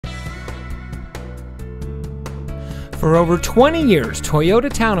For over 20 years,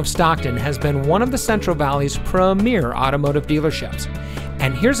 Toyota Town of Stockton has been one of the Central Valley's premier automotive dealerships.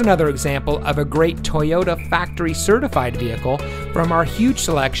 And here's another example of a great Toyota factory certified vehicle from our huge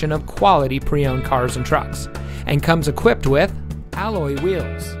selection of quality pre-owned cars and trucks. And comes equipped with alloy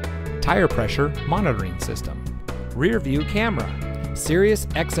wheels, tire pressure monitoring system, rear view camera, Sirius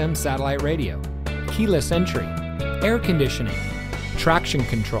XM satellite radio, keyless entry, air conditioning, traction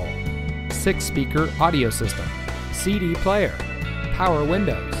control, 6-speaker audio system, CD player, power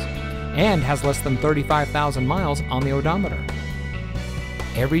windows, and has less than 35,000 miles on the odometer.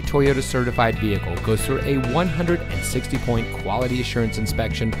 Every Toyota certified vehicle goes through a 160-point quality assurance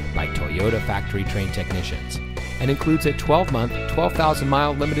inspection by Toyota factory trained technicians and includes a 12-month,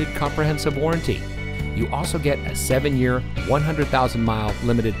 12,000-mile limited comprehensive warranty. You also get a 7-year, 100,000-mile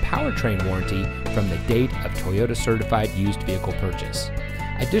limited powertrain warranty from the date of Toyota certified used vehicle purchase.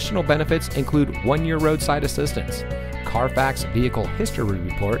 Additional benefits include 1-year roadside assistance, Carfax vehicle history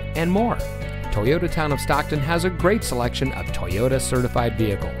report, and more. Toyota Town of Stockton has a great selection of Toyota certified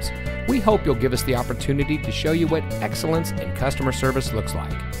vehicles. We hope you'll give us the opportunity to show you what excellence in customer service looks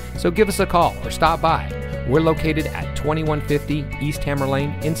like. So give us a call or stop by. We're located at 2150 East Hammer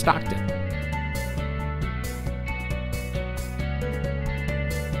Lane in Stockton.